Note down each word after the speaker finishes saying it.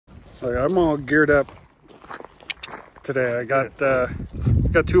Like, I'm all geared up today. I got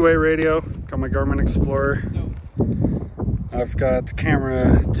two-way radio, got my Garmin Explorer. I've got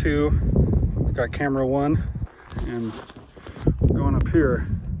camera 2, I've got camera 1, and I'm going up here.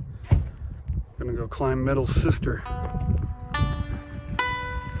 I'm gonna go climb Middle Sister.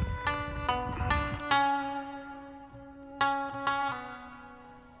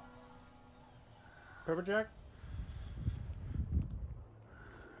 Pepperjack?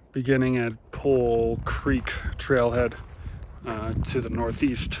 Beginning at Pole Creek Trailhead to the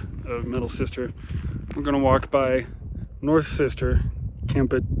northeast of Middle Sister. We're gonna walk by North Sister,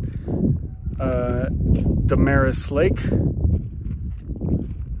 camp at Damaris Lake,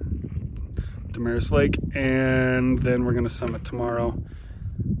 and then we're gonna summit tomorrow,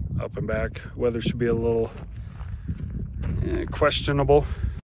 up and back. Weather should be a little questionable.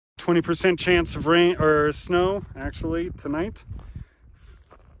 20% chance of rain or snow actually tonight.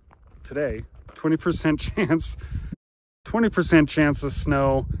 Today, 20% chance of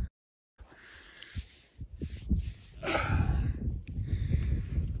snow.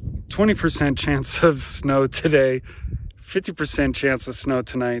 20% chance of snow today, 50% chance of snow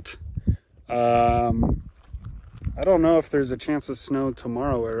tonight. I don't know if there's a chance of snow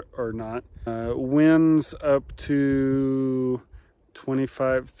tomorrow or not. Winds up to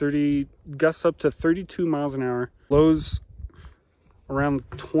 25, 30, gusts up to 32 miles an hour. Lows around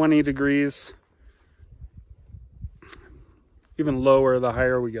 20 degrees. Even lower the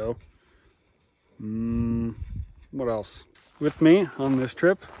higher we go. What else? With me on this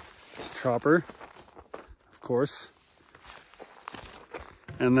trip is Chopper, of course.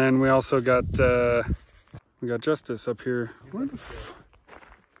 And then we also got Justice up here. Where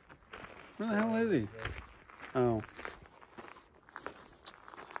the hell is he? Oh.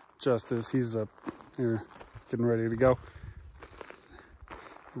 Justice, he's up here getting ready to go.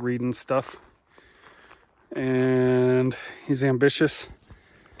 Reading stuff. And he's ambitious.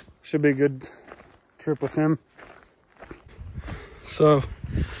 Should be a good trip with him. So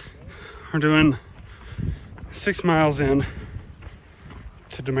we're doing 6 miles in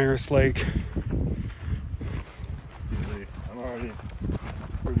to Damaris Lake. I'm already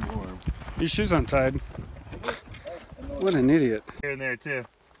pretty warm. Your shoes untied. What an idiot. Here and there too.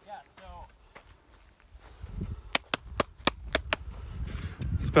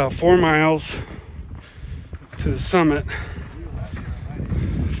 It's about 4 miles to the summit.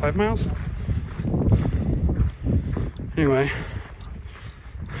 5 miles? Anyway,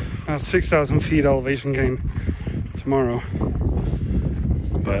 about 6,000 feet elevation gain tomorrow.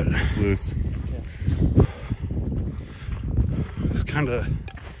 But it's loose. It's kind of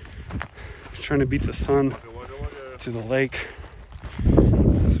trying to beat the sun to the lake so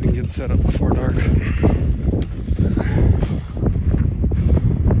we can get set up before dark.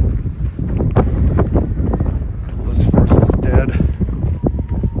 This forest is dead.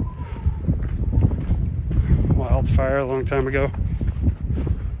 Wildfire a long time ago.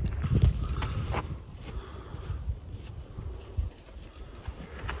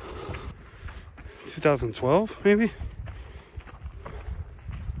 $2012 maybe?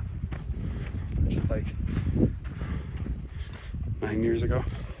 Just like 9 years ago.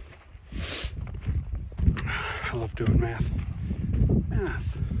 I love doing math.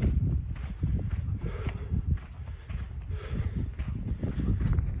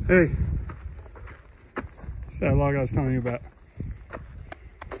 Hey, it's that log I was telling you about.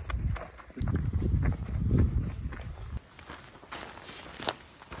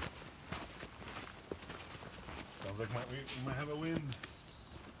 Sounds like we might have a wind.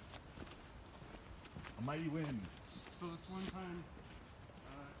 A mighty wind. So this one time.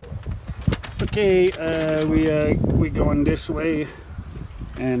 Okay, we going this way,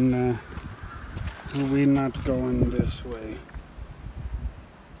 and we not going this way.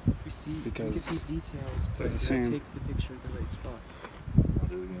 We see because we can see details, but they're the we same. gotta take the picture at the right spot.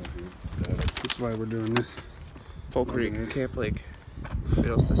 What are we gonna do? That's why we're doing this. Pole Creek, Camp Lake,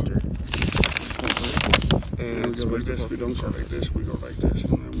 Middle Sister. And we go like this, we don't go like this, we go like this,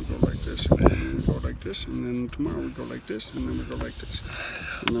 and then we go like this, and then we go like this, and then tomorrow we go like this, and then we go like this,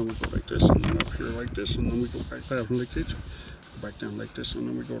 and then we go like this, and then up here like this, and then we go back down like this, go back down like this, and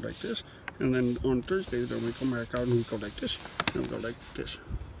then we go like this, and then on Thursday, then we come back out and we go like this, and we go like this.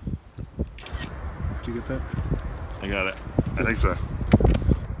 Did you get that? I got it. I think so.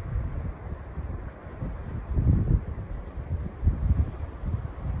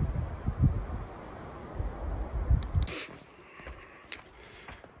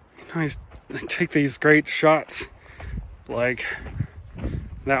 I take these great shots like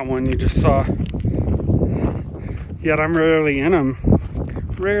that one you just saw, yet I'm rarely in them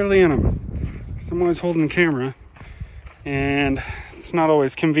rarely in them. So I'm always holding the camera, and it's not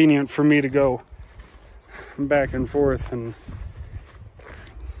always convenient for me to go back and forth and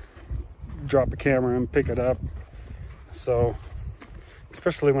drop a camera and pick it up. So,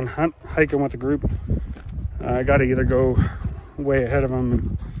 especially when hiking with a group, I gotta either go way ahead of them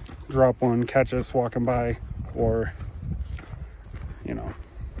and drop one, catch us walking by, or, you know,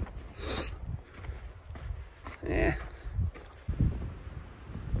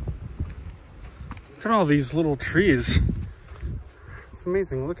 Look at all these little trees. It's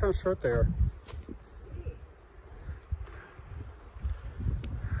amazing. Look how short they are.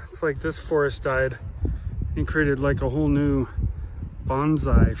 It's like this forest died and created like a whole new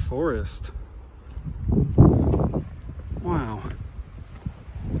bonsai forest. Wow.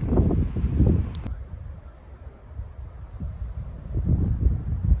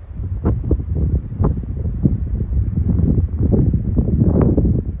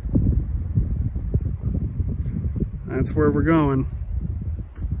 That's where we're going.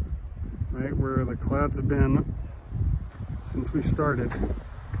 Right where the clouds have been since we started.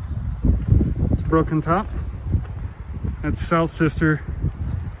 It's Broken Top. That's South Sister.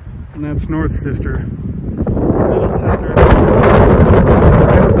 And that's North Sister. Middle Sister.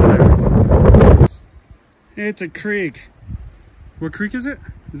 Right over there. It's a creek. What creek is it?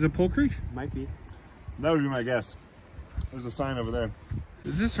 Is it Pole Creek? Might be. That would be my guess. There's a sign over there.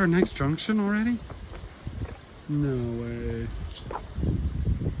 Is this our next junction already? No way.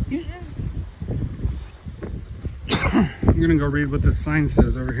 I'm gonna go read what this sign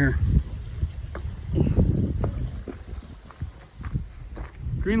says over here.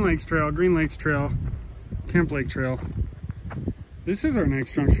 Green Lakes Trail, Green Lakes Trail, Camp Lake Trail. This is our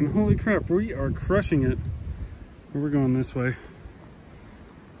next junction. Holy crap, we are crushing it. We're going this way.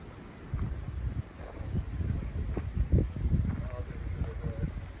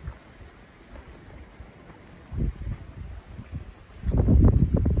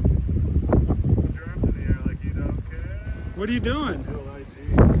 What are you doing?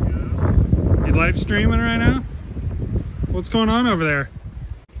 You live streaming right now? What's going on over there?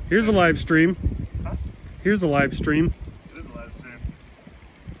 Here's a live stream. Huh? Here's a live stream. It is a live stream.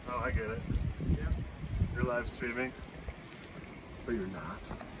 Oh, I get it. Yeah. You're live streaming, but you're not.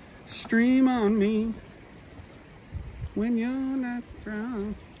 Stream on me when you're not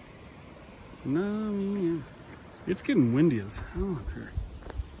strong. No, it's getting windy as hell up here.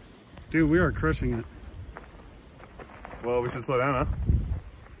 Dude, we are crushing it. Well, we should slow down, huh?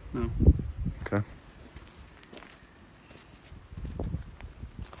 No. Okay.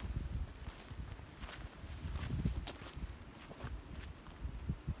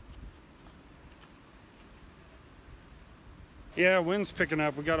 Yeah, wind's picking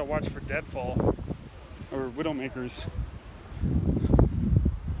up. We gotta watch for deadfall or widowmakers.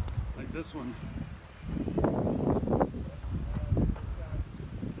 Like this one.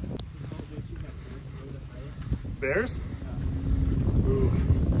 Bears? Ooh.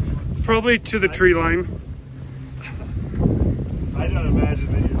 Probably to the tree line. I don't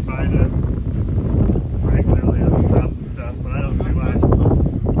imagine that you'd find it regularly on the top of stuff, but I don't see why.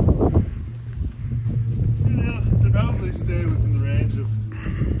 You know, they probably stay within the range of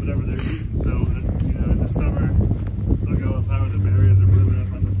whatever they're eating, so that, you know, in the summer they'll go up high where the berries are blooming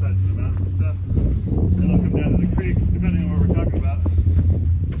up on the sides of the mountains and stuff, and they'll come down to the creeks, depending on what we're talking about,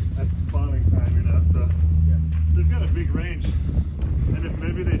 at the spawning time, you know, so they've got a big range. And if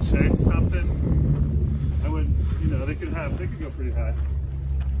maybe they chase something, I would, you know, they could go pretty high.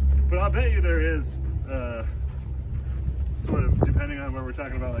 But I'll bet you there is, sort of, depending on where we're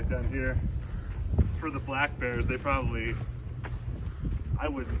talking about, like down here, for the black bears, they probably, I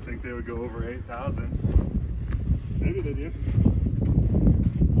wouldn't think they would go over 8,000. Maybe they do.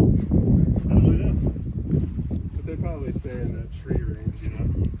 I don't really know. But they probably stay in that tree range, you know.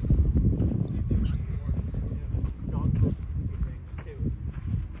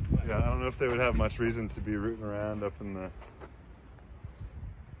 Yeah, I don't know if they would have much reason to be rooting around up in the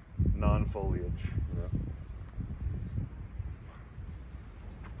non-foliage, you know.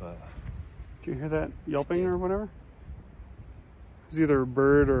 But Did you hear that yelping or whatever? It's either a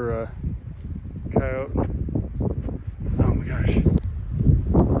bird or a coyote. Oh my gosh.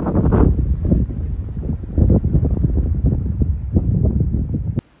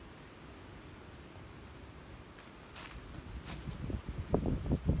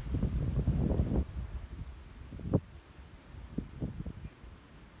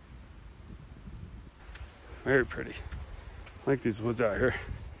 Very pretty. I like these woods out here.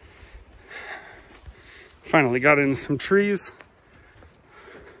 Finally got into some trees.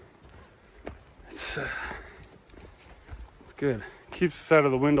 It's good. keeps us out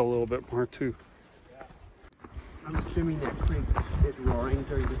of the wind a little bit more too. I'm assuming that creek is roaring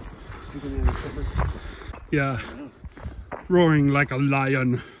during this beginning of the summer. Yeah, roaring like a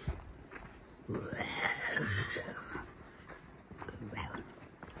lion.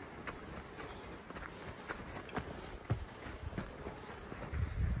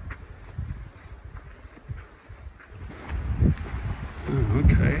 Oh,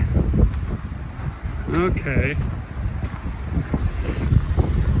 okay. Okay.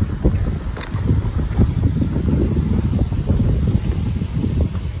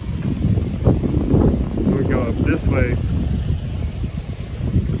 We go up this way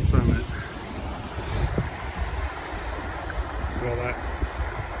to summit. All that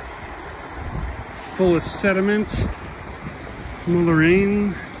full of sediment from all the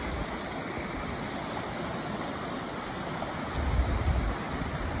rain.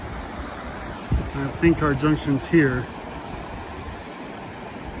 I think our junction's here.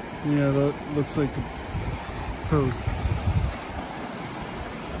 Yeah, that looks like the posts.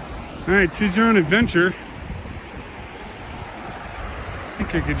 All right, choose your own adventure. I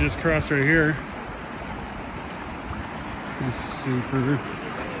think I could just cross right here. This is super.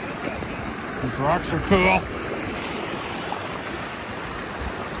 These rocks are cool.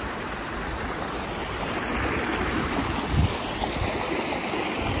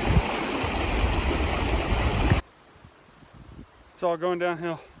 It's all going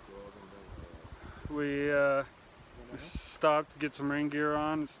downhill. We stopped to get some rain gear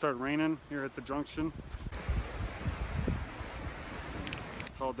on. It started raining here at the junction.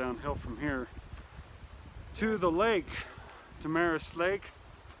 It's all downhill from here to the lake, Damaris Lake.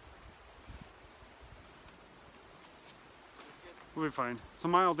 We'll be fine. It's a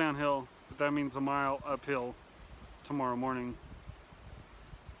mile downhill, but that means a mile uphill tomorrow morning.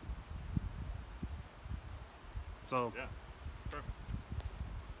 So. Yeah.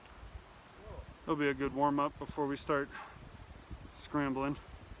 It'll be a good warm-up before we start scrambling.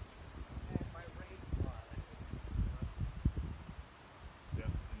 Yeah,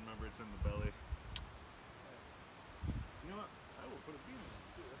 and remember it's in the belly. You know what? I will put a bean in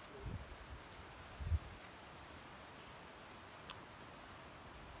it too. That's really good.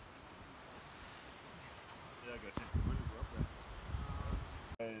 Yeah, I got you. Where did you go up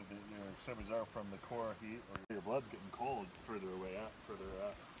there? Your shivers are from the core heat, or your blood's getting cold further away.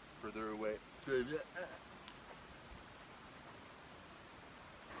 Further away.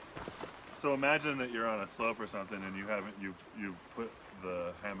 So imagine that you're on a slope or something, and you've put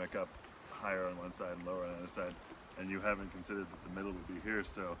the hammock up higher on one side and lower on the other side, and you haven't considered that the middle would be here.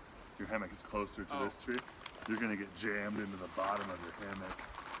 So your hammock is closer to this tree. You're going to get jammed into the bottom of your hammock.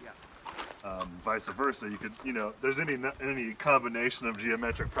 Yeah. Vice versa, you could, there's any combination of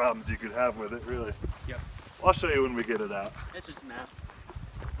geometric problems you could have with it, really. Yep. I'll show you when we get it out. It's just math.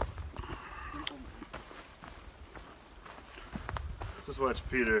 Just watch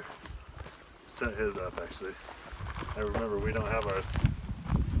Peter set his up, actually. I remember we don't have ours.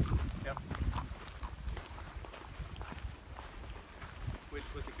 Yep. Which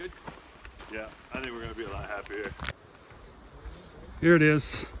was it good? Yeah, I think we're going to be a lot happier. Here it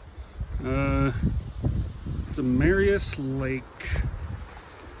is. Damaris Lake.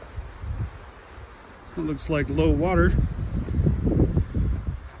 It looks like low water.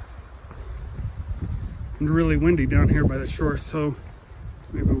 And really windy down here by the shore, so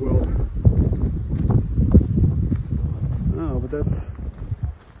maybe we'll. Oh, but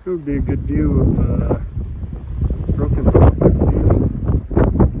it would be a good view of Broken Top, I believe.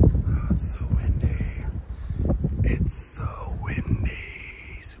 Oh, it's so windy. It's so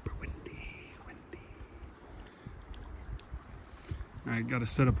windy. Super windy. All right, gotta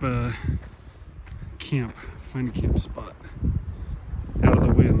set up a camp. Find a camp spot out of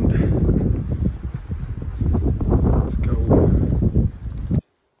the wind. Let's go.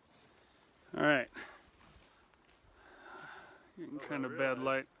 All right. Getting kind of bad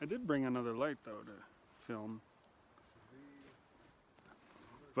light. I did bring another light though to film,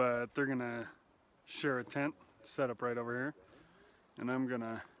 but they're gonna share a tent set up right over here, and I'm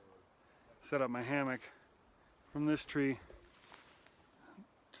gonna set up my hammock from this tree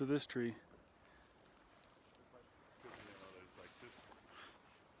to this tree.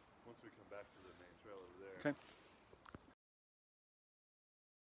 Once we come back to the main trail over there. Okay.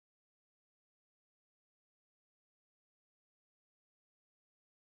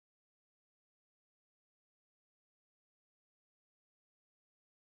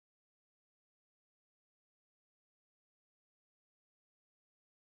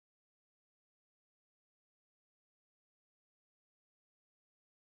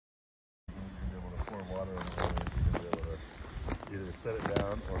 Pour water in the water, you can be able to either set it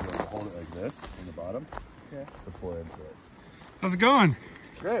down or we're gonna hold it like this in the bottom. Okay. Support into it. How's it going?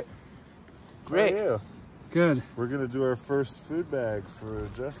 Great. Great. How are you? Good. We're gonna do our first food bag for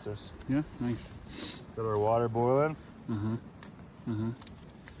Justice. Yeah, nice. Got our water boiling. Uh-huh. Uh-huh.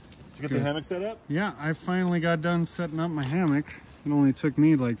 Did you get Good. the hammock set up? Yeah, I finally got done setting up my hammock. It only took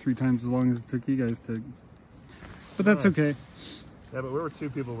me like 3 times as long as it took you guys to. But that's Nice. okay. Yeah, but we were 2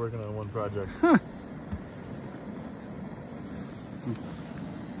 people working on one project. Huh.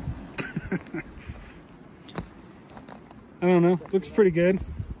 I don't know. Looks pretty good.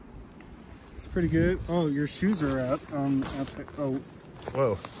 It's pretty good. Oh, your shoes are out outside. Oh,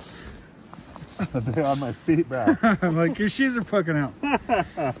 Whoa. They're on my feet now. I'm like, your shoes are poking out.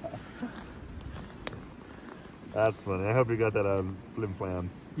 That's funny. I hope you got that on Flim Flam.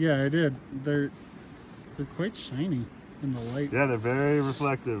 Yeah, I did. They're quite shiny in the light. Yeah, they're very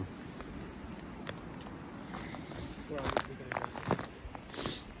reflective.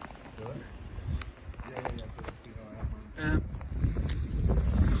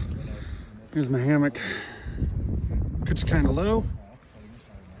 Here's my hammock. Pitched kind of low.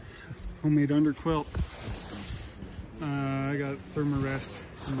 Homemade under quilt. I got Thermarest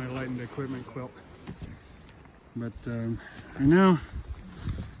in my lightened equipment quilt. But right now,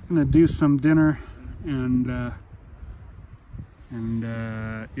 I'm gonna do some dinner and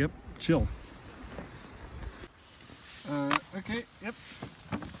yep, chill. Okay, yep.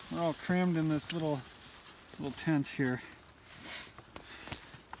 We're all crammed in this little tent here.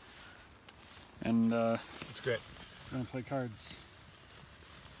 And It's great. we're gonna play cards.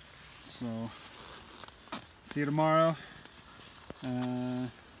 So see you tomorrow.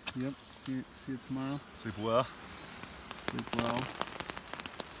 Yep, see you tomorrow. Sleep well. Sleep well.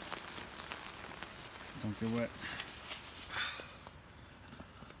 Don't get wet.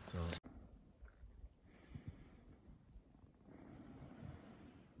 Don't.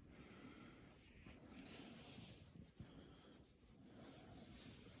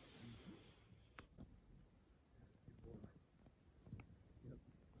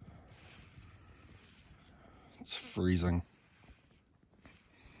 It's freezing.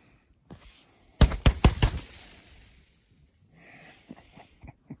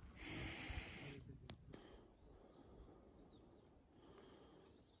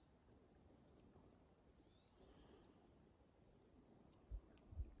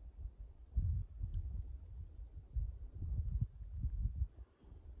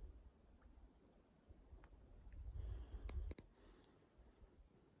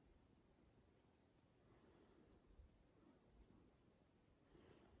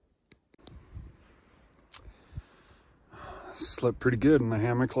 Slept pretty good in the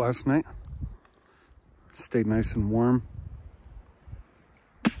hammock last night. Stayed nice and warm.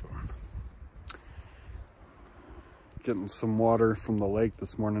 Getting some water from the lake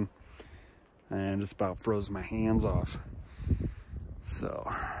this morning and just about froze my hands off.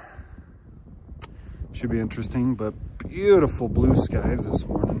 So should be interesting, but beautiful blue skies this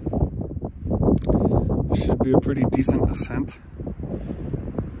morning. Should be a pretty decent ascent.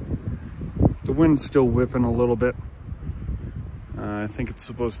 The wind's still whipping a little bit. I think it's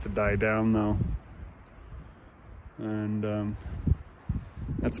supposed to die down though. And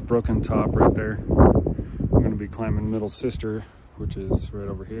that's Broken Top right there. I'm gonna be climbing Middle Sister, which is right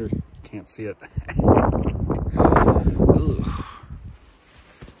over here. Can't see it.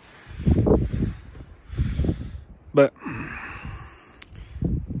 But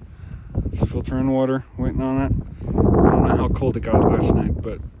just filtering water, waiting on it. I don't know how cold it got last night,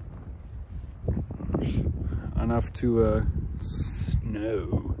 but enough to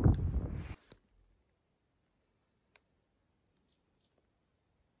snow.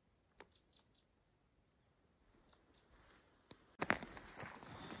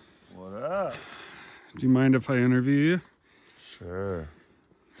 What up? Do you mind if I interview you? Sure.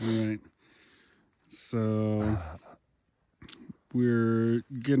 All right. So we're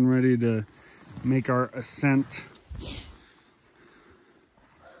getting ready to make our ascent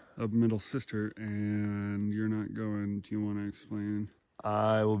of Middle Sister, and you're not going. Do you want to explain?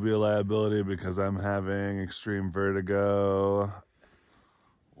 I will be a liability because I'm having extreme vertigo.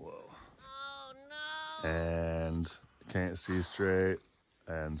 Whoa. Oh no. And can't see straight.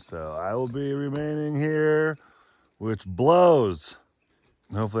 And so I will be remaining here, which blows.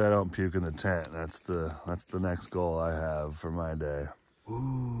 Hopefully I don't puke in the tent. That's the next goal I have for my day.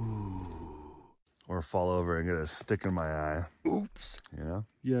 Ooh. Or fall over and get a stick in my eye. Oops. You know?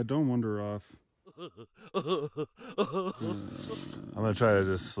 Yeah, don't wander off. I'm gonna try to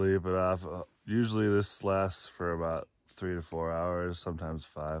just sleep it off. Usually this lasts for about 3 to 4 hours, sometimes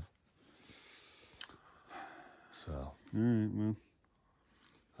 5. So, all right, well,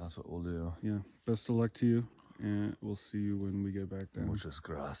 that's what we'll do. yeah, best of luck to you, and we'll see you when we get back down. Muchas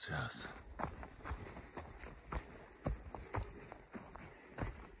gracias.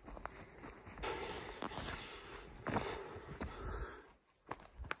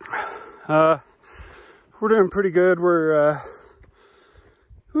 We're doing pretty good. We're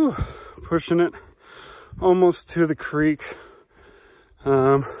pushing it almost to the creek.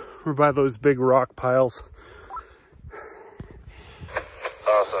 We're by those big rock piles.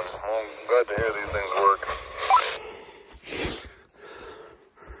 Awesome. Well, I'm glad to hear these things work.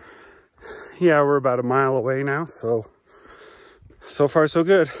 Yeah, we're about a mile away now, so far so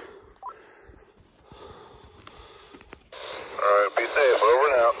good. All right, be safe. Over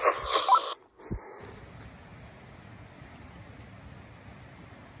and out.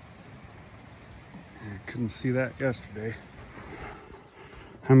 I couldn't see that yesterday.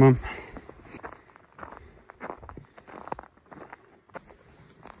 Hi, Mom.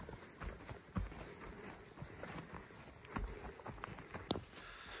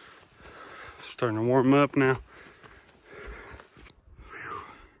 Starting to warm up now. Whew.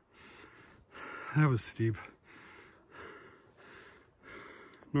 That was steep.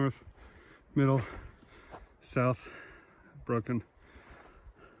 North, middle, south, broken,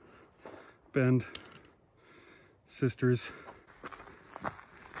 bend, sisters. Oh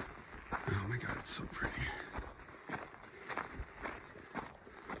my God, it's so pretty.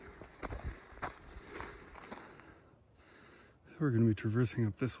 So we're going to be traversing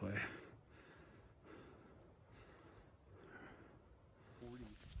up this way.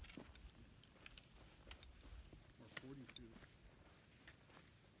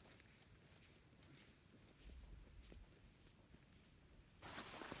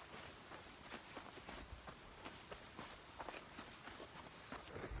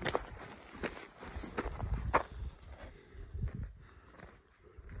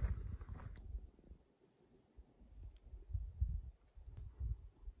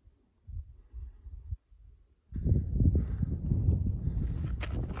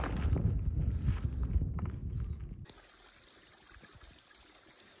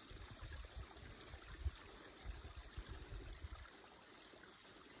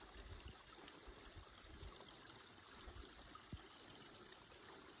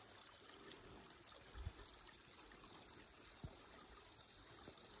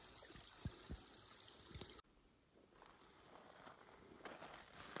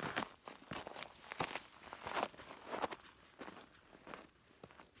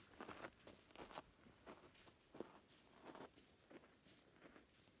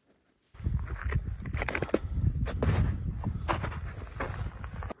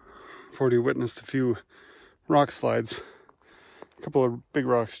 Already witnessed a few rock slides. A couple of big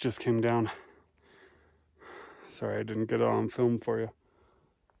rocks just came down. Sorry I didn't get it on film for you,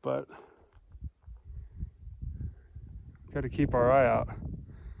 but got to keep our eye out.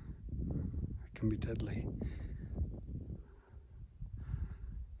 It can be deadly.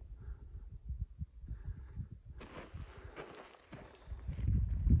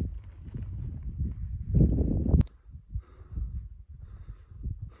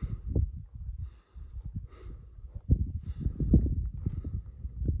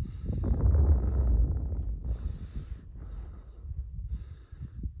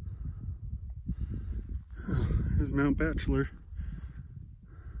 Is Mount Bachelor.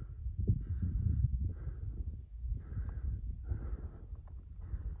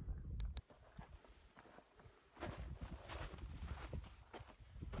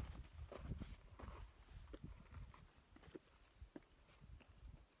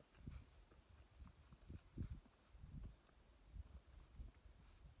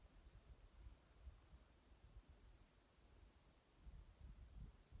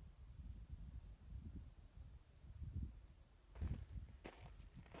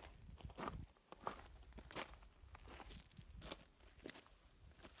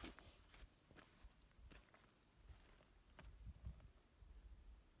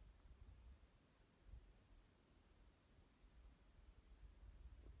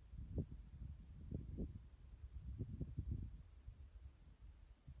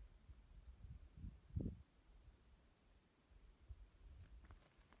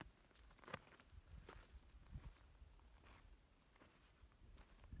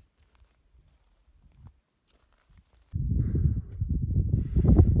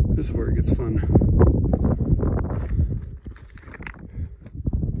 This is where it gets fun.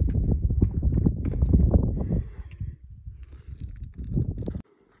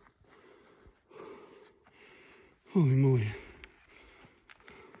 Holy moly.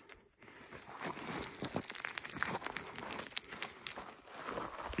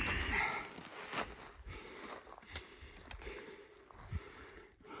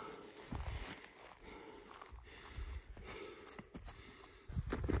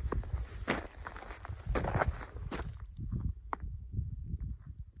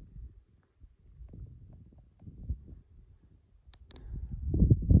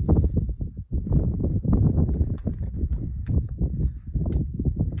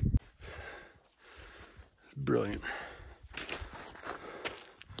 brilliant.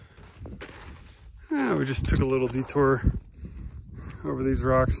 We just took a little detour over these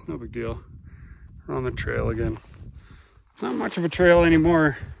rocks, no big deal. We're on the trail again. It's not much of a trail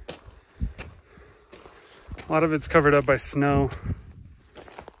anymore. A lot of it's covered up by snow.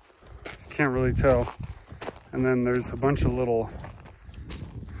 Can't really tell. And then there's a bunch of little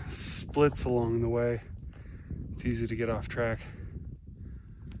splits along the way. It's easy to get off track.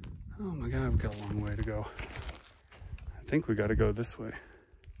 Oh my God, we've got a long way to go. I think we got to go this way.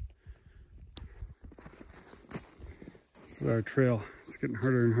 This is our trail. It's getting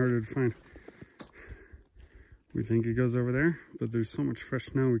harder and harder to find. We think it goes over there, but there's so much fresh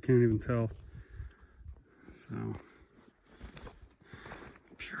snow we can't even tell. So,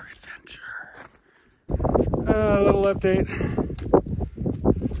 pure adventure. A little update.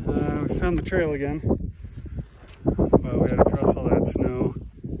 We found the trail again. Well, we had to cross all that snow,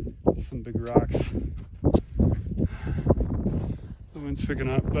 some big rocks. The wind's picking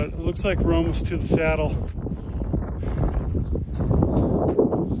up, but it looks like we're almost to the saddle.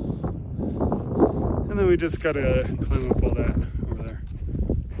 And then we just gotta climb up all that over there.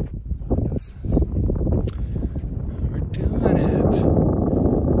 Yes, so we're doing it.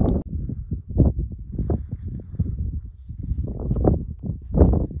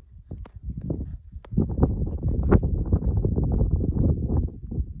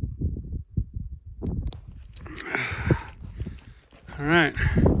 All right.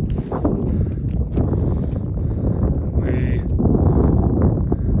 We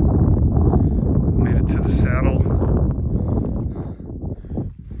made it to the saddle.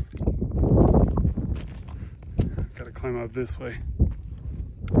 Gotta climb up this way.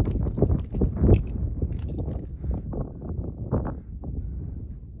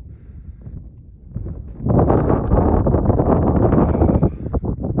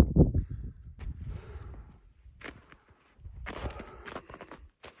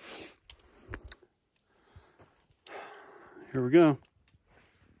 Here we go.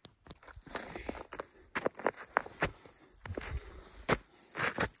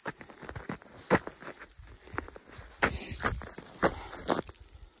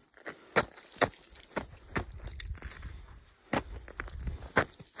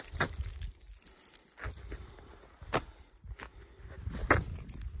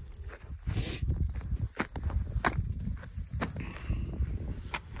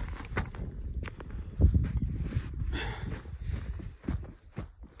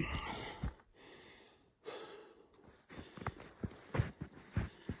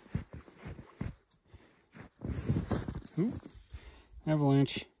 Ooh,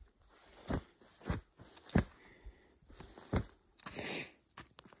 avalanche.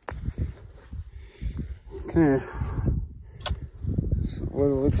 Okay, so what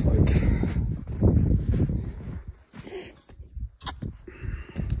it looks like.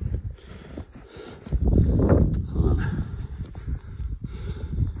 Hold on.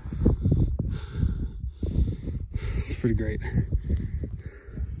 It's pretty great.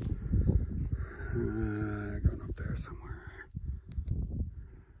 Going up there somewhere.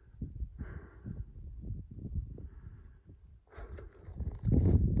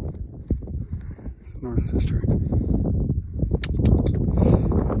 It's North Sister.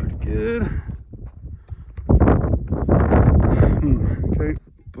 Pretty good. Okay,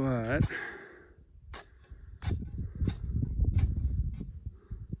 but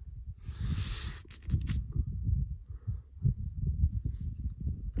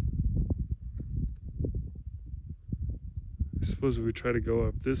I suppose we try to go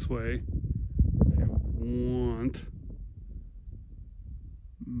up this way if you want.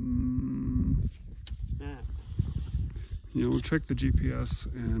 You know, we'll check the GPS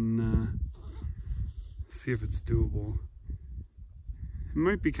and see if it's doable. It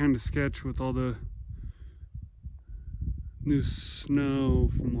might be kind of sketch with all the new snow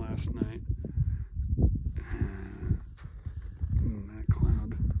from last night. That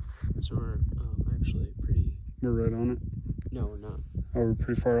cloud. So we're actually pretty... We're right on it? No, we're not. Oh, we're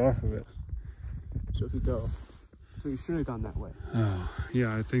pretty far off of it. So if we go... So we should have gone that way. Oh,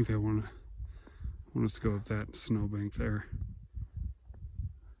 yeah, I think they want us to go up that snowbank there.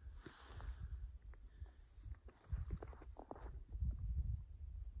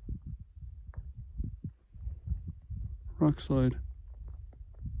 Rock slide.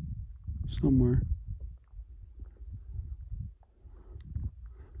 Somewhere.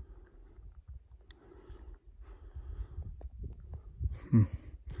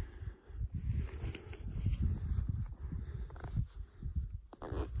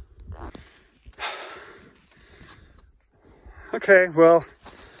 Okay, well,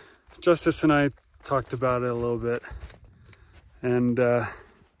 Justice and I talked about it a little bit, and I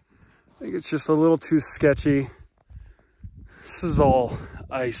think it's just a little too sketchy. This is all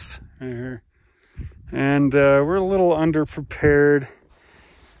ice right here, and we're a little underprepared.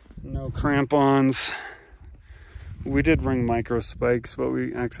 No crampons. We did bring micro spikes, but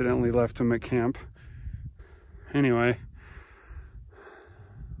we accidentally left them at camp. Anyway,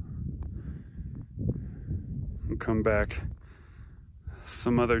 we'll come back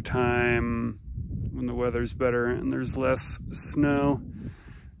some other time when the weather's better and there's less snow.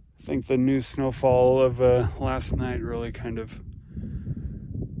 I think the new snowfall of last night really kind of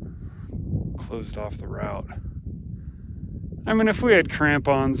closed off the route. I mean, if we had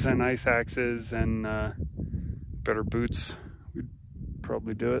crampons and ice axes and better boots, we'd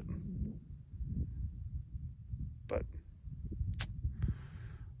probably do it. But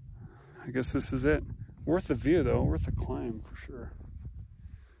I guess this is it. Worth the view though, worth the climb for sure.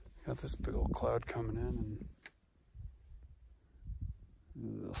 Got this big old cloud coming in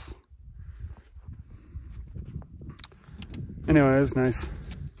and ugh. Anyway, it was nice.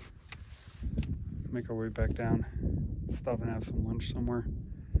 Make our way back down. Stop and have some lunch somewhere.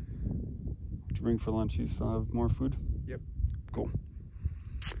 What'd you bring for lunch? You still have more food? Yep. Cool.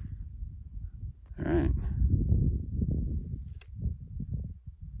 All right.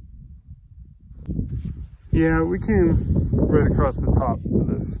 Yeah, we came right across the top of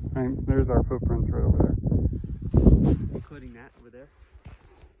this. Right? There's our footprints right over there. Including that over there?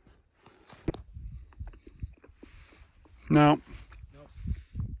 No. Nope.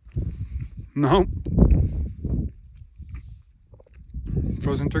 No.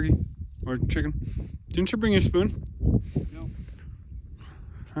 Frozen turkey or chicken? Didn't you bring your spoon? No.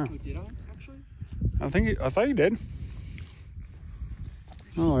 Huh. Oh, did I actually? I thought you did.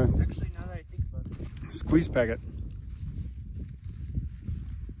 Oh, Actually, now that I think about it. squeeze packet.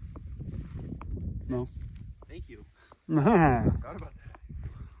 No. Yes. Thank you. Ah. Forgot about that.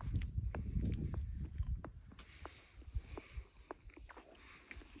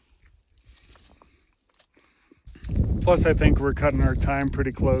 Plus, I think we're cutting our time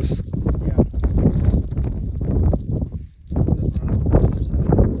pretty close. Yeah.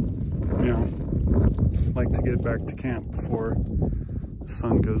 You know, like to get back to camp before the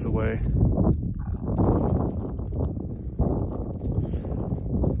sun goes away.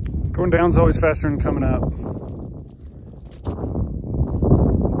 Going down's always faster than coming up.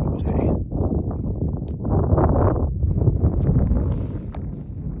 We'll see.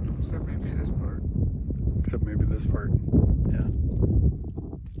 Except maybe this part. Except maybe this part. Yeah.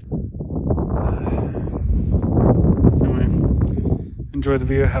 Anyway, enjoy the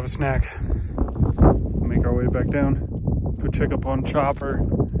view, have a snack. Make our way back down. Go check up on Chopper.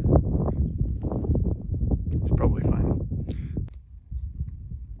 It's probably fine.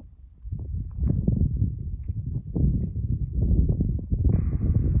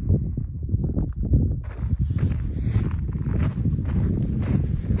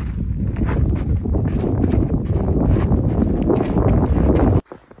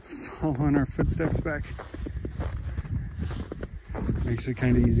 Following our footsteps back makes it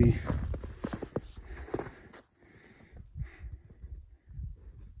kind of easy.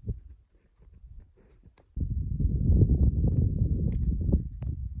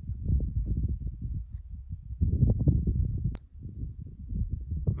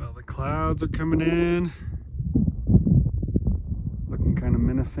 Well, the clouds are coming in, looking kind of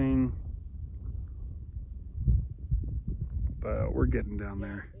menacing, but we're getting down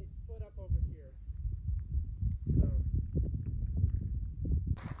there. Split up over here. So.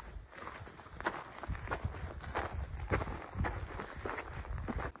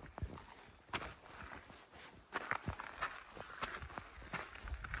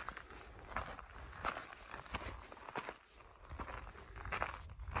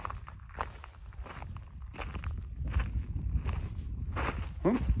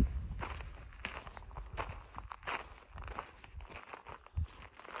 Oh.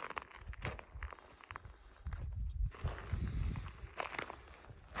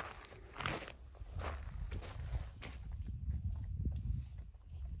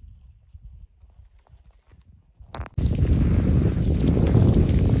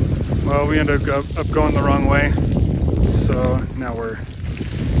 Well, we ended up going the wrong way, so now we're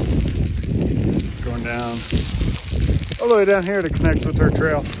going down all the way down here to connect with our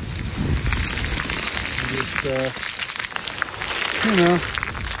trail. Just, you know,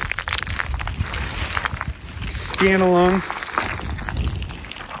 scan along.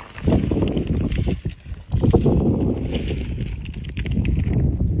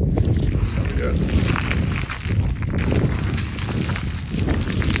 That's how we do it.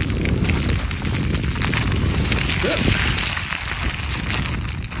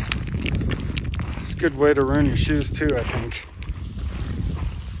 Good way to ruin your shoes too, I think.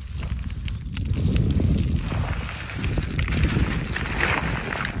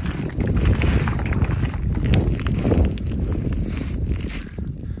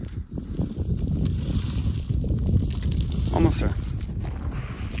 Almost there.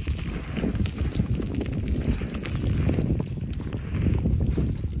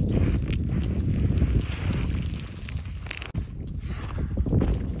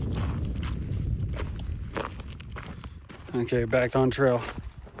 Okay, back on trail.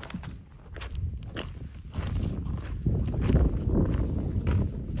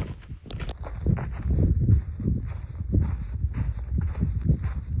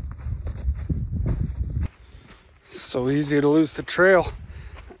 So easy to lose the trail.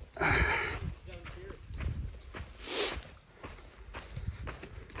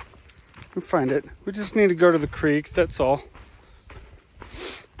 We'll find it. We just need to go to the creek, that's all.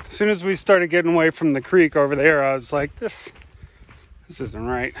 As soon as we started getting away from the creek over there, I was like, this isn't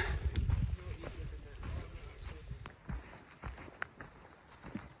right.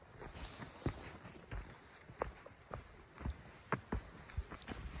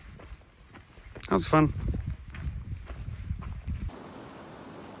 That was fun.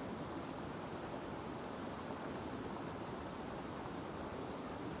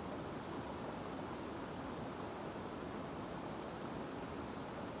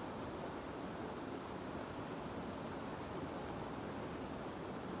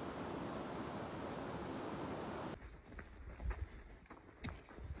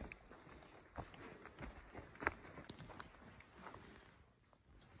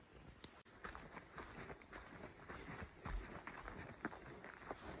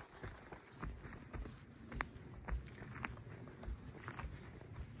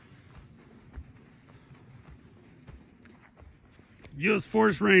 U.S.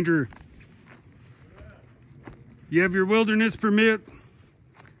 Forest Ranger. You have your wilderness permit?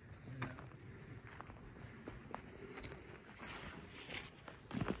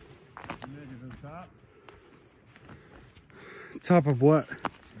 Top of what?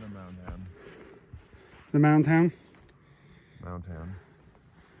 The mountain. The mountain? Mountain.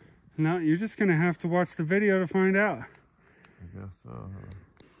 No, you're just gonna have to watch the video to find out. I guess so.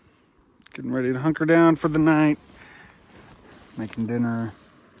 Getting ready to hunker down for the night. Making dinner.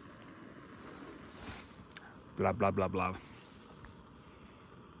 Blah, blah, blah, blah.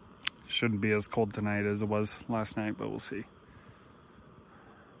 Shouldn't be as cold tonight as it was last night, but we'll see.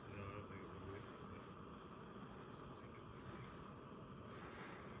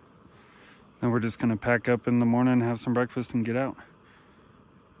 Then we're just gonna pack up in the morning, have some breakfast, and get out.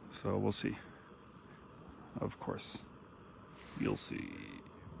 So we'll see. Of course, you'll see.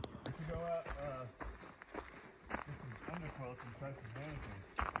 We should go out, get some underquilts and try some mannequins.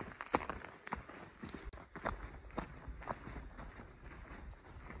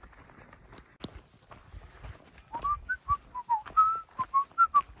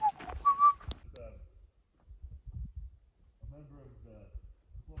 A member of the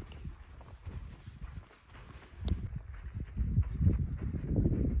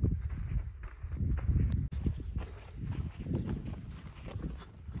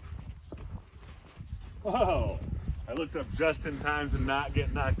Whoa! I looked up just in time to not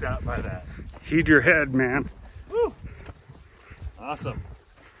get knocked out by that. Heed your head, man. Woo! Awesome.